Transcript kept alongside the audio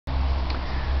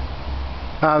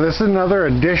This is another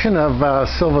edition of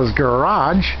Silva's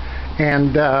Garage,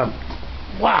 and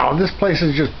wow, this place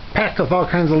is just packed with all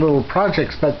kinds of little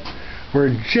projects, but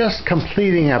we're just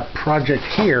completing a project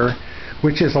here,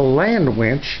 which is a land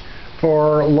winch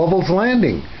for Lovell's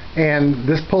Landing, and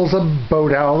this pulls a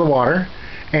boat out of the water.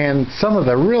 And some of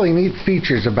the really neat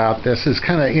features about this is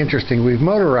kind of interesting. We've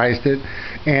motorized it,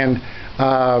 and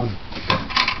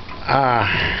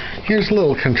here's a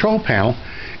little control panel,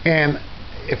 and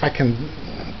if I can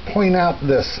point out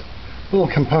this little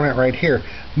component right here,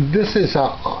 this is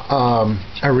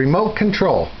a remote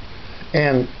control,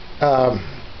 and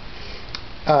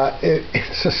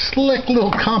it's a slick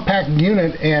little compact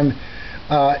unit, and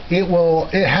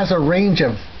it has a range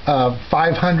of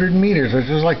 500 meters, which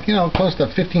is like, close to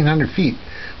 1,500 feet,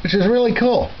 which is really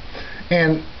cool.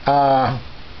 And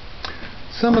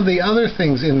some of the other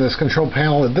things in this control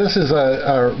panel, this is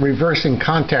a reversing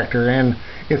contactor, and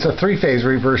it's a three-phase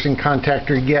reversing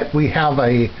contactor, yet we have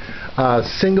a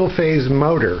single-phase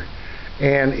motor,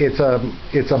 and it's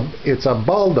a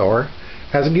ball door,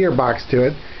 has a gearbox to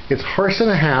it. It's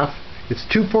 1.5 horse, it's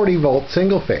 240-volt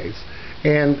single-phase,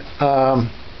 and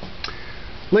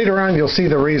later on you'll see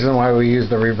the reason why we use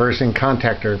the reversing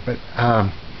contactor, but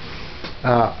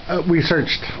we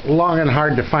searched long and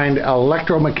hard to find an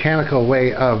electromechanical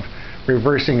way of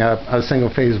reversing a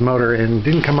single-phase motor and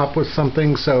didn't come up with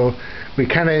something, so we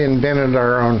kind of invented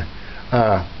our own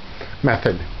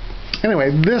method.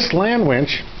 Anyway, this land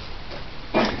winch,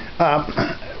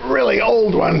 really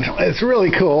old one, it's really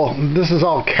cool. This is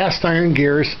all cast iron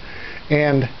gears,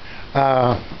 and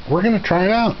we're going to try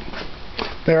it out.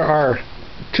 There are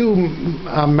two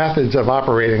methods of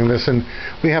operating this, and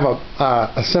we have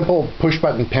a simple push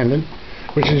button pendant,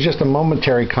 which is just a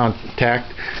momentary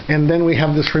contact, and then we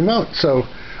have this remote. So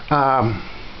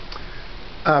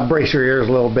brace your ears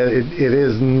a little bit. It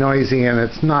is noisy, and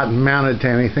it's not mounted to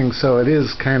anything, so it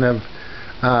is kind of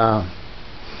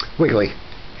wiggly.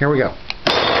 Here we go.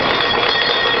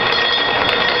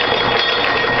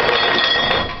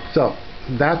 So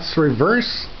that's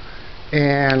reverse,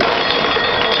 and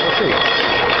let's see.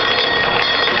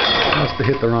 Must have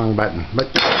hit the wrong button,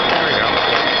 but there we go.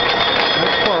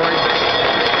 That's forward.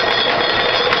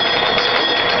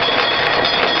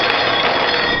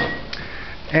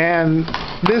 And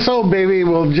this old baby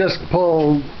will just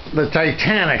pull the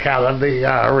Titanic out of the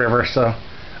river, so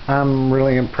I'm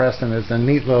really impressed, and it's a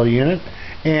neat little unit.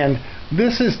 And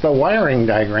this is the wiring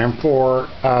diagram for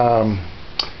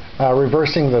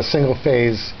reversing the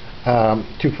single-phase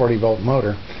 240-volt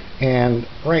motor. And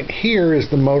right here is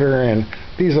the motor, and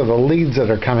these are the leads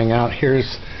that are coming out.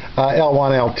 Here's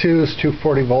L1, L2 is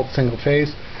 240-volt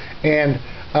single-phase, and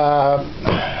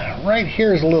right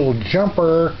here is a little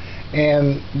jumper,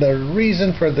 and the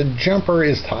reason for the jumper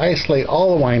is to isolate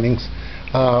all the windings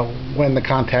when the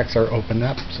contacts are opened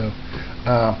up. So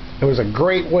it was a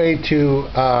great way to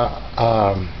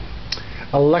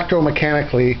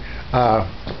electromechanically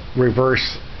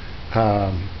reverse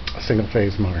a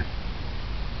single-phase motor.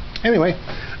 Anyway,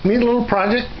 neat little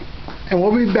project, and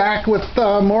we'll be back with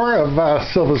more of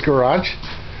Silva's Garage.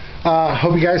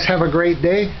 Hope you guys have a great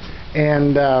day,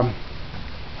 and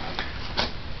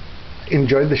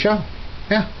enjoyed the show.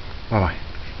 Yeah, bye-bye.